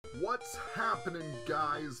What's happening,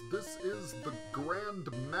 guys? This is the Grand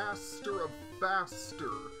Master of Faster,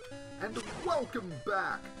 and welcome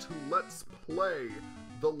back to Let's Play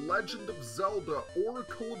The Legend of Zelda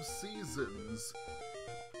Oracle of Seasons.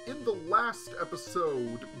 In the last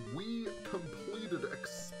episode, we completed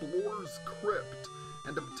Explorer's Crypt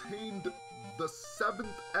and obtained the 7th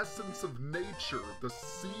essence of nature, the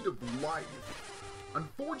Seed of Life.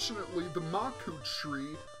 Unfortunately, the Maku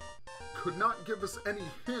tree could not give us any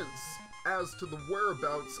hints as to the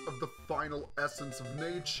whereabouts of the final essence of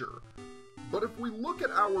nature. But if we look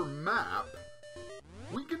at our map,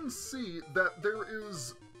 we can see that there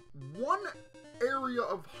is one area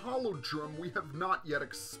of Holodrum we have not yet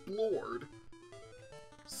explored.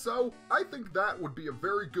 So, I think that would be a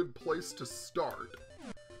very good place to start.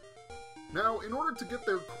 Now, in order to get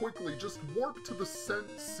there quickly, just warp to the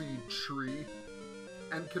Scent Seed tree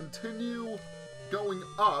and continue going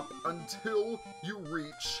up until you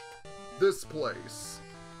reach this place.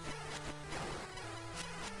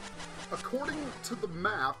 According to the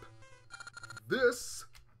map, this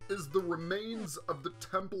is the remains of the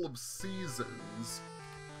Temple of Seasons,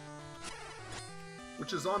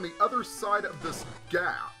 which is on the other side of this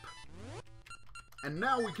gap. And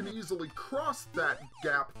now we can easily cross that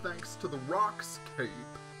gap thanks to the Rocks Cape.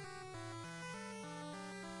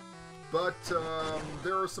 But,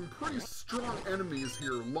 there are some pretty strong enemies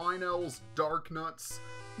here. Lionels, Darknuts.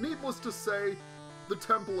 Needless to say, the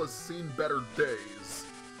temple has seen better days.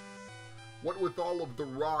 What with all of the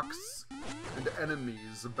rocks and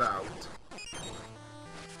enemies about.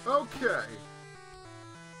 Okay.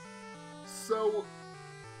 So,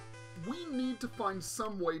 we need to find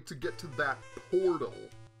some way to get to that portal.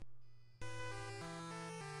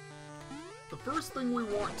 The first thing we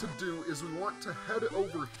want to do is we want to head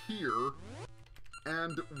over here,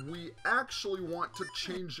 and we actually want to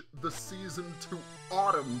change the season to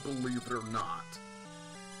autumn, believe it or not.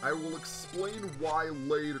 I will explain why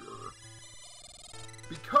later.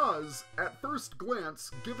 Because, at first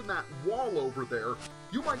glance, given that wall over there,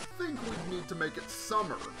 you might think we'd need to make it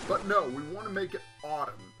summer, but no, we want to make it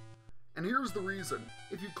autumn. And here's the reason.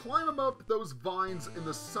 If you climb up those vines in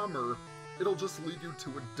the summer, it'll just lead you to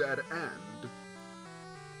a dead end.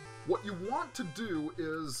 What you want to do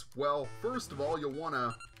is, well, first of all, you'll want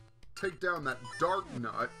to take down that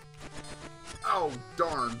Darknut. Oh,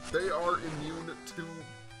 darn, they are immune to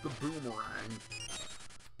the boomerang.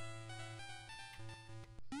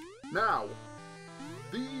 Now,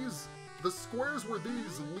 the squares where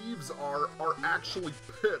these leaves are actually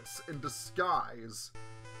pits in disguise.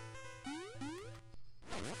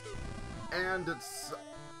 And it's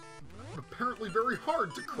apparently very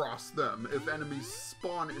hard to cross them if enemies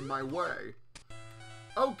spawn in my way.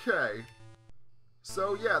 Okay.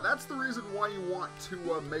 So yeah, that's the reason why you want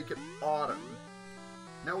to make it autumn.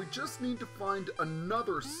 Now we just need to find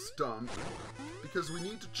another stump, because we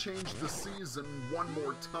need to change the season one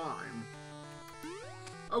more time.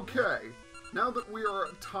 Okay, now that we are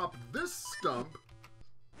atop this stump,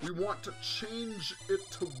 we want to change it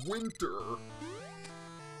to winter.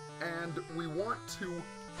 And we want to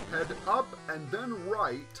head up and then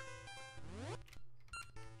right.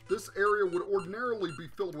 This area would ordinarily be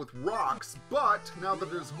filled with rocks, but now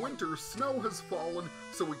that it is winter, snow has fallen,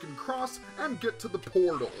 so we can cross and get to the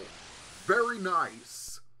portal. Very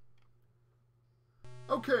nice.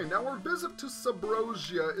 Okay, now our visit to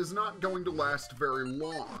Subrosia is not going to last very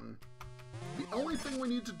long. The only thing we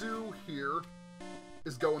need to do here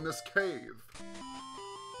is go in this cave.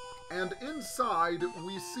 And inside,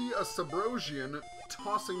 we see a Subrosian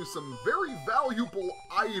tossing some very valuable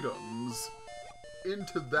items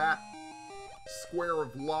into that square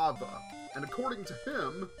of lava. And according to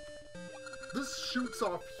him, this shoots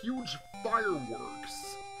off huge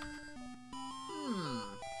fireworks.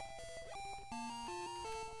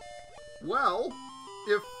 Well,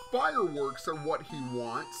 if fireworks are what he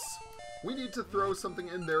wants, we need to throw something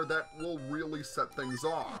in there that will really set things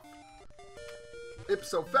off.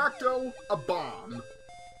 Ipso facto, a bomb.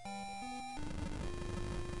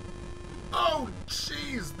 Oh,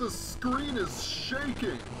 jeez, the screen is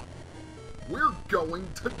shaking. We're going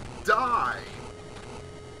to die.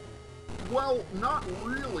 Well, not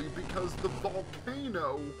really, because the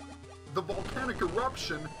volcanic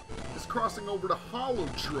eruption is crossing over to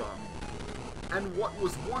Holodrum. And what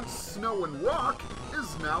was once snow and rock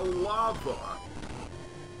is now lava.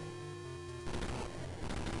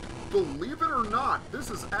 Believe it or not, this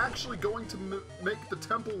is actually going to make the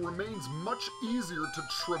temple remains much easier to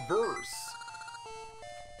traverse.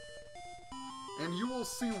 And you will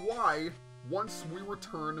see why once we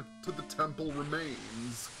return to the temple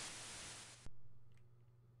remains.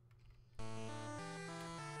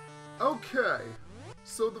 Okay,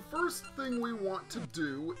 so the first thing we want to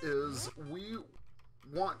do is we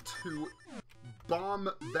want to bomb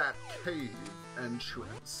that cave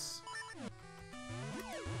entrance.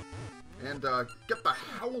 And get the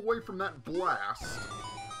hell away from that blast.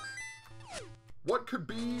 What could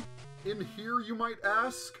be in here, you might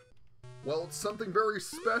ask? Well, it's something very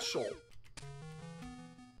special.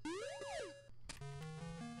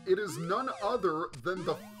 It is none other than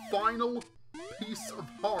the final piece of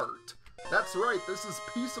heart. That's right, this is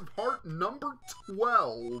piece of heart number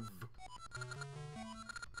 12.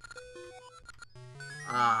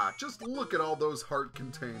 Ah, just look at all those heart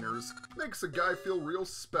containers. Makes a guy feel real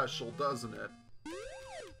special, doesn't it?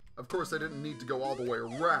 Of course, I didn't need to go all the way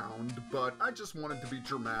around, but I just wanted to be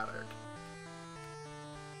dramatic.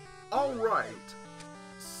 Alright,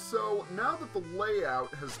 so now that the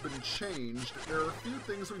layout has been changed, there are a few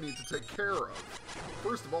things we need to take care of.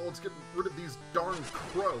 First of all, let's get rid of these darn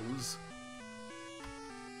crows.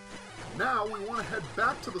 Now, we want to head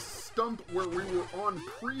back to the stump where we were on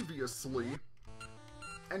previously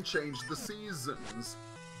and change the seasons.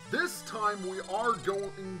 This time, we are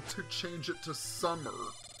going to change it to summer.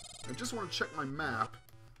 I just want to check my map.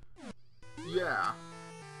 Yeah.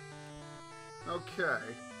 Okay.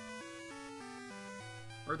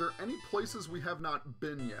 Are there any places we have not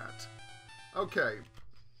been yet? Okay.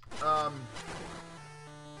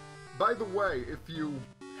 By the way, if you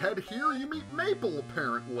head here, you meet Maple,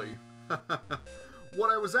 apparently.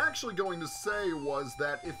 What I was actually going to say was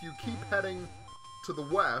that if you keep heading to the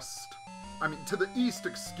west, to the east,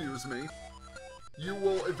 excuse me, you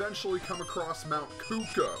will eventually come across Mount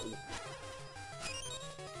Kuko.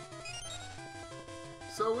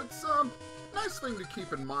 So it's a nice thing to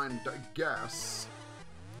keep in mind, I guess.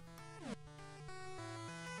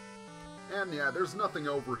 And yeah, there's nothing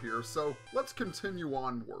over here, so let's continue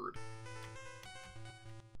onward.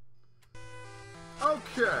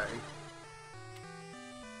 Okay.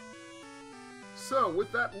 So,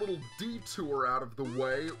 with that little detour out of the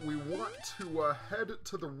way, we want to head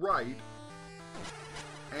to the right.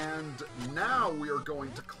 And now we are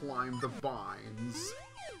going to climb the vines.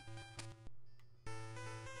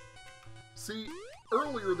 See,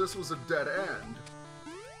 earlier this was a dead end.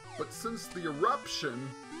 But since the eruption,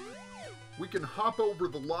 we can hop over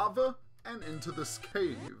the lava and into this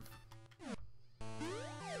cave.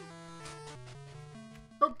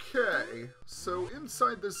 Okay, so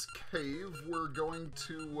inside this cave, we're going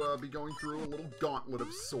to be going through a little gauntlet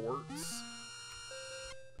of sorts.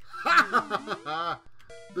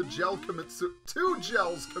 The gel commits two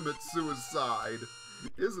gels commit suicide.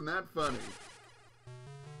 Isn't that funny?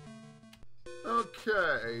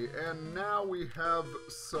 Okay, and now we have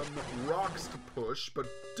some rocks to push, but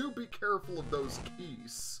do be careful of those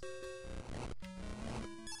keys,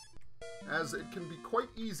 as it can be quite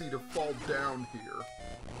easy to fall down here.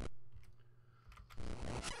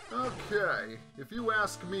 Okay, if you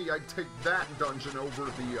ask me, I'd take that dungeon over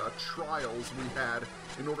the trials we had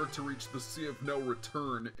in order to reach the Sea of No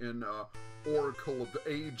Return in Oracle of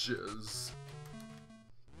Ages.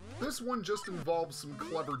 This one just involves some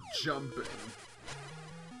clever jumping,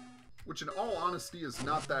 which in all honesty is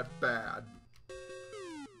not that bad.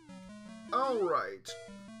 Alright.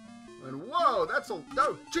 And whoa, that's a...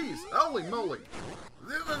 Oh, jeez, holy moly.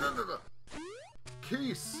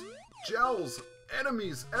 Keys, gels,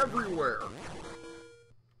 enemies everywhere.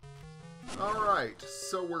 Alright,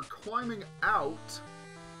 so we're climbing out.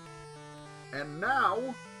 And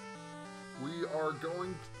now we are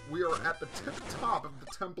at the tip-top of the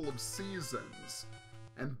Temple of Seasons.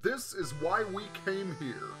 And this is why we came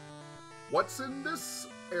here. What's in this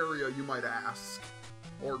area, you might ask?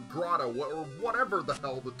 Or grotto, or whatever the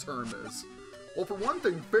hell the term is. Well, for one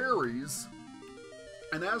thing, fairies.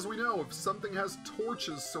 And as we know, if something has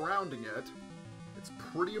torches surrounding it, it's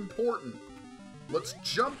pretty important. Let's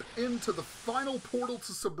jump into the final portal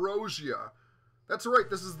to Subrosia. That's right,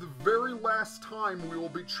 this is the very last time we will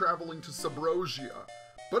be traveling to Subrosia.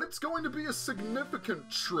 But it's going to be a significant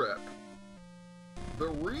trip. The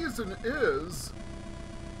reason is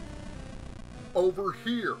over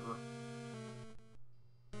here.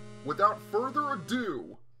 Without further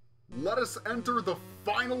ado, let us enter the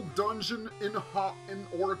final dungeon in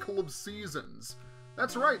Oracle of Seasons.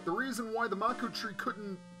 That's right, the reason why the Maku tree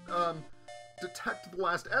couldn't detect the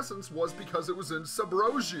last essence was because it was in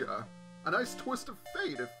Subrosia. A nice twist of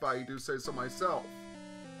fate, if I do say so myself.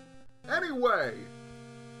 Anyway,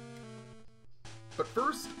 but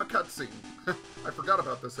first, a cutscene. I forgot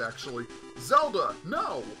about this, actually. Zelda,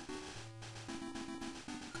 no!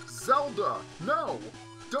 Zelda, no!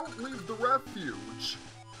 Don't leave the refuge!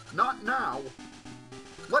 Not now!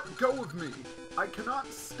 Let go of me! I cannot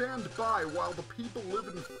stand by while the people live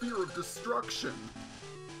in fear of destruction.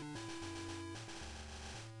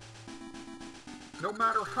 No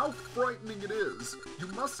matter how frightening it is, you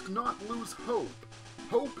must not lose hope.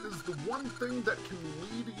 Hope is the one thing that can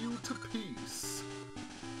lead you to peace.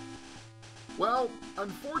 Well,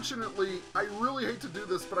 unfortunately, I really hate to do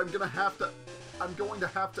this, but I'm going to have to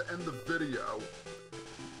end the video.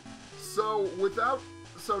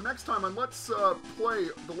 So next time on Let's Play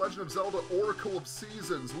The Legend of Zelda Oracle of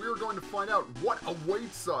Seasons, we are going to find out what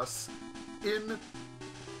awaits us in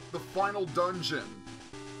the final dungeon.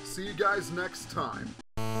 See you guys next time.